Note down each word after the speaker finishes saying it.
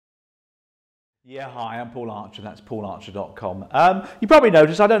Yeah, hi, I'm Paul Archer, that's paularcher.com. You probably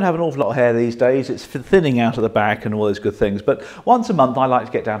noticed I don't have an awful lot of hair these days. It's thinning out at the back and all those good things. But once a month I like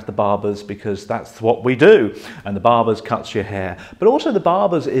to get down to the Barbers because that's what we do. And the Barbers cuts your hair. But also the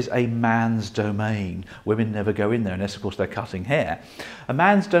Barbers is a man's domain. Women never go in there unless of course they're cutting hair. A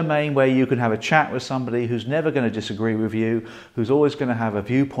man's domain where you can have a chat with somebody who's never going to disagree with you, who's always going to have a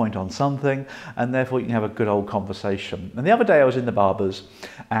viewpoint on something, and therefore you can have a good old conversation. And the other day I was in the Barbers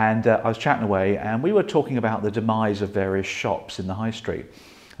and I was chatting away, and we were talking about the demise of various shops in the high street.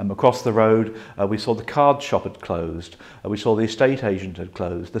 Across the road we saw the card shop had closed, we saw the estate agent had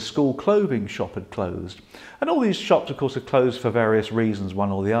closed, the school clothing shop had closed, and all these shops of course had closed for various reasons,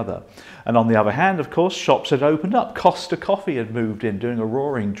 one or the other. And on the other hand, of course, shops had opened up. Costa Coffee had moved in, doing a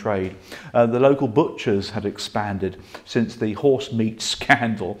roaring trade. The local butchers had expanded since the horse meat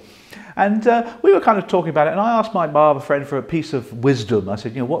scandal. And we were kind of talking about it, and I asked my barber friend for a piece of wisdom. I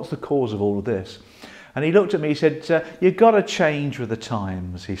said, what's the cause of all of this? And he looked at me, he said, you've got to change with the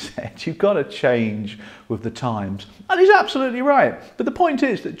times, he said. You've got to change with the times. And he's absolutely right. But the point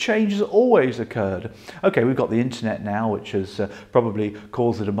is that change has always occurred. Okay, we've got the internet now, which has probably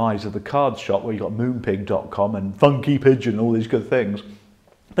caused the demise of the card shop, where you've got moonpig.com and Funky Pigeon and all these good things.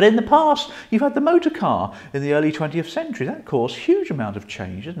 But in the past, you've had the motor car in the early 20th century. That caused a huge amount of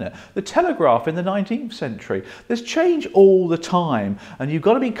change, isn't it? The telegraph in the 19th century. There's change all the time, and you've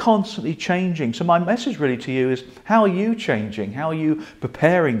got to be constantly changing. So my message really to you is, how are you changing? How are you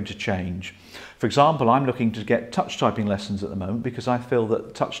preparing to change? For example, I'm looking to get touch typing lessons at the moment because I feel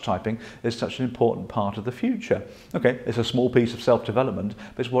that touch typing is such an important part of the future. Okay, it's a small piece of self-development,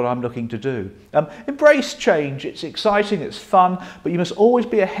 but it's what I'm looking to do. Embrace change. It's exciting, it's fun, but you must always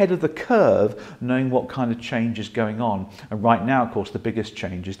be ahead of the curve, knowing what kind of change is going on. And right now, of course, the biggest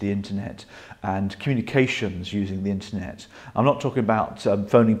change is the internet and communications using the internet. I'm not talking about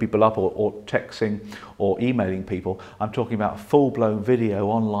phoning people up or texting or emailing people. I'm talking about full-blown video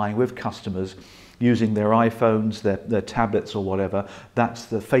online with customers using their iPhones, their tablets or whatever. That's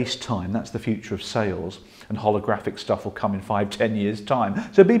the FaceTime, that's the future of sales. And holographic stuff will come in 5–10 years' time.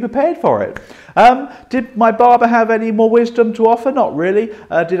 So be prepared for it. Did my barber have any more wisdom to offer? Not really.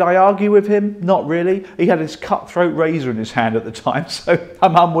 Did I argue with him? Not really. He had his cutthroat razor in his hand at the time, so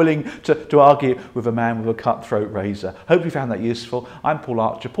I'm unwilling to argue with a man with a cutthroat razor. Hope you found that useful. I'm Paul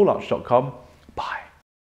Archer, paularcher.com. Bye.